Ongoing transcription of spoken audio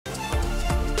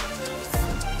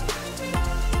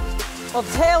Well,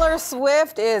 Taylor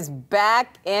Swift is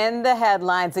back in the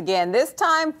headlines again, this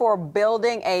time for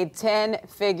building a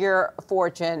 10-figure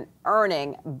fortune,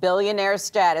 earning billionaire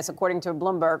status, according to a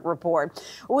Bloomberg report.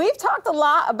 We've talked a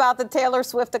lot about the Taylor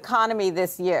Swift economy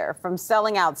this year, from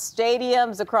selling out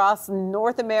stadiums across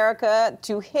North America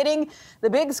to hitting the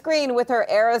big screen with her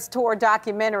Eras Tour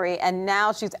documentary. And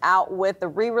now she's out with the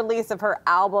re-release of her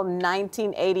album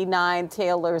 1989,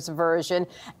 Taylor's Version.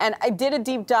 And I did a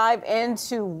deep dive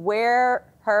into where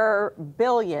her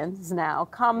billions now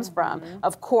comes from.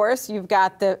 Of course, you've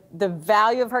got the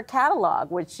value of her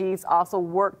catalog, which she's also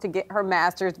worked to get her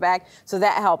masters back, so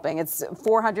that helping. It's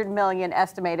 $400 million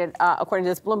estimated, according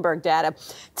to this Bloomberg data.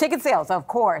 Ticket sales, of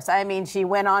course. I mean, she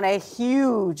went on a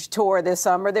huge tour this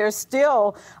summer. There's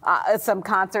still some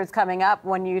concerts coming up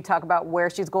when you talk about where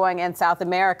she's going in South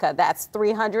America. That's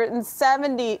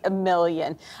 $370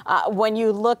 million. When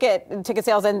you look at ticket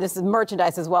sales, and this is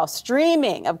merchandise as well,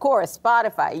 streaming, of course,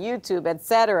 Spotify, YouTube,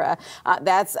 etc.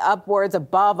 That's upwards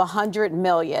above $100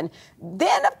 million.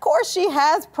 Then, of course, she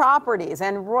has properties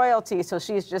and royalties, so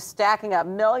she's just stacking up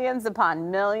millions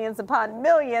upon millions upon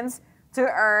millions to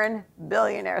earn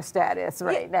billionaire status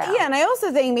right now. Yeah, and I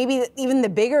also think maybe even the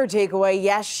bigger takeaway,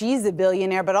 yes, she's a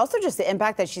billionaire, but also just the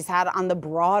impact that she's had on the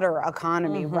broader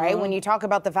economy, right? When you talk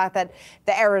about the fact that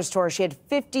the Eras Tour, she had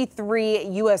 53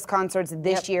 U.S. concerts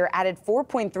this year, added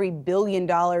 $4.3 billion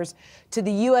to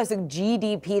the U.S.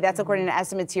 GDP. That's according to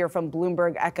estimates here from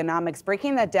Bloomberg Economics.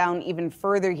 Breaking that down even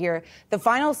further here, the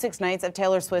final 6 nights of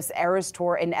Taylor Swift's Eras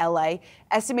Tour in L.A.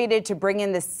 estimated to bring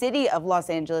in the city of Los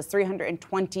Angeles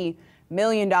 $320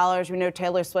 million. We know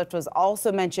Taylor Swift was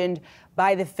also mentioned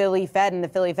by the Philly Fed and the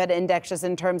Philly Fed index just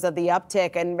in terms of the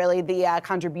uptick and really the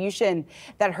contribution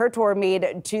that her tour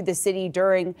made to the city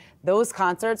during those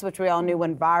concerts, which we all knew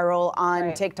went viral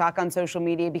on TikTok, on social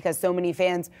media, because so many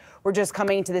fans were just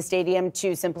coming to the stadium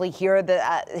to simply hear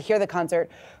the concert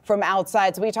from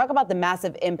outside. So we talk about the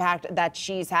massive impact that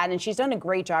she's had, and she's done a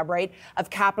great job, right, of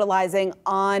capitalizing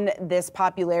on this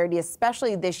popularity,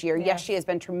 especially this year. Yes, she has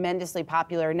been tremendously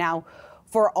popular now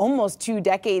for almost 2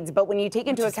 decades. But when you take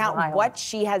into account what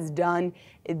she has done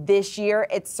this year,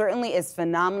 it certainly is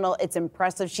phenomenal. It's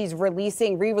impressive. She's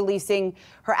re-releasing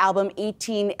her album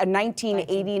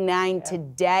 1989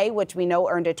 today, which we know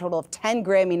earned a total of 10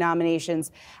 Grammy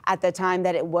nominations at the time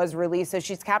that it was released. So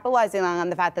she's capitalizing on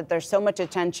the fact that there's so much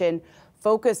attention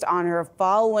focused on her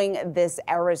following this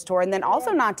Eras Tour. And then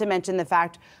also not to mention the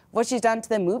fact what she's done to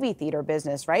the movie theater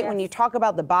business, right? When you talk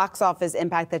about the box office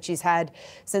impact that she's had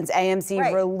since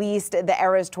AMC released the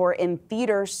Eras Tour in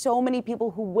theaters, so many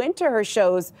people who went to her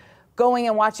shows going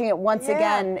and watching it once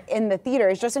again in the theater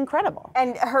is just incredible.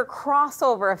 And her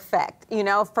crossover effect, you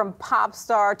know, from pop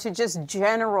star to just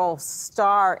general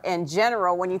star in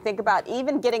general, when you think about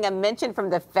even getting a mention from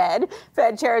the Fed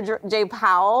Chair Jay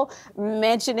Powell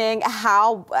mentioning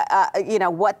how, you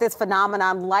know, what this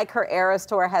phenomenon like her Eras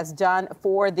Tour has done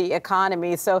for the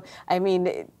economy. So, I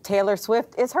mean, Taylor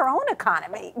Swift is her own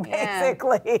economy,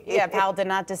 basically. Yeah, Powell did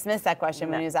not dismiss that question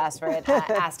when he was asked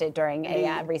it during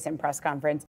a recent press conference.